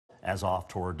as off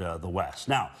toward the west.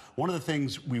 Now, one of the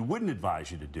things we wouldn't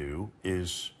advise you to do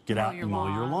is get out and mow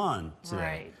your lawn today.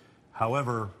 Right.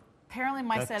 However, apparently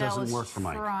my that doesn't work for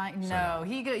Mike. No,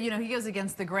 he goes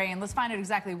against the grain. Let's find out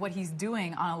exactly what he's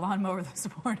doing on a lawnmower this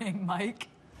morning, Mike.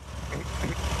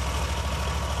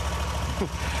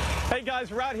 Hey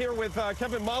guys, we're out here with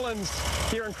Kevin Mullins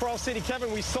here in Cross City.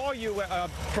 Kevin, we saw you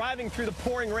driving through the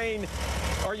pouring rain.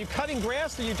 Are you cutting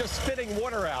grass or are you just spitting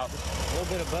water out? A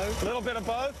little bit of both. A little bit of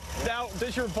both? Now,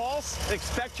 does your boss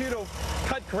expect you to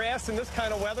cut grass in this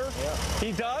kind of weather? Yeah.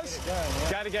 He does? Get it done,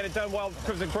 yeah. Got to get it done, well,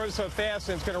 because it grows so fast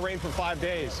and it's going to rain for 5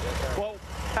 days. Yes, well,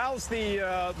 how's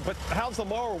the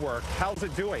mower work? How's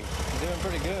it doing? Doing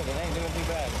pretty good. It ain't doing too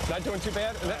bad. Not doing too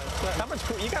bad? How much?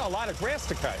 You got a lot of grass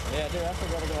to cut. Yeah, dude, I still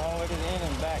got to go all the way to the end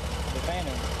and back, the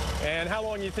fanning. And how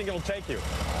long do you think it'll take you?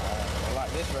 Like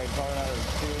this rate, probably another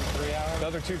 2-3 hours.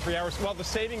 Another 2-3 hours. Well, the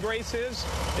saving grace is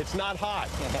it's not hot.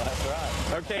 Yeah, that's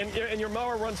right. Okay, and your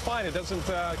mower runs fine. It doesn't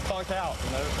clunk out.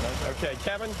 No, sir. Okay,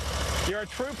 Kevin, you're a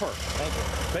trooper. Thank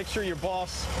you. Make sure your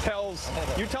boss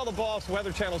you tell the boss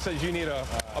Weather Channel says you need a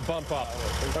bump up.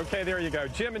 Okay, there you go.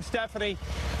 Jim and Stephanie,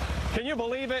 can you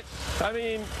believe it? I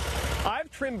mean, I've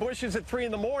trimmed bushes at 3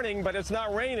 in the morning, but it's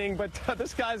not raining, but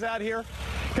this guy's out here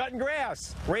cutting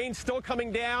grass. Rain's still coming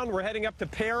down. We're heading up to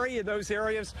Perry in those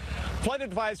areas. Flood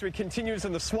advisory continues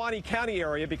in the Suwannee County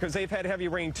area because they've had heavy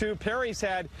rain too. Perry's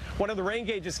had one of the rain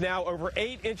gauges now over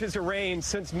 8 inches of rain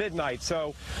since midnight.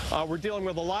 So we're dealing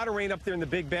with a lot of rain up there in the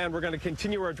Big Bend. We're going to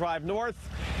continue our drive north,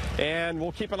 and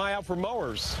we'll keep an eye out for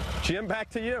mowers. Jim, back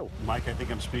to you. Mike, I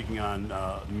think I'm speaking on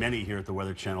many here at the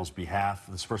Weather Channel's behalf.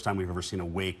 It's the first time we've ever seen a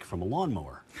wake from a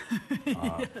lawnmower.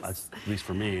 Yes. At least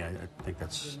for me, I think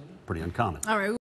that's pretty uncommon. All right.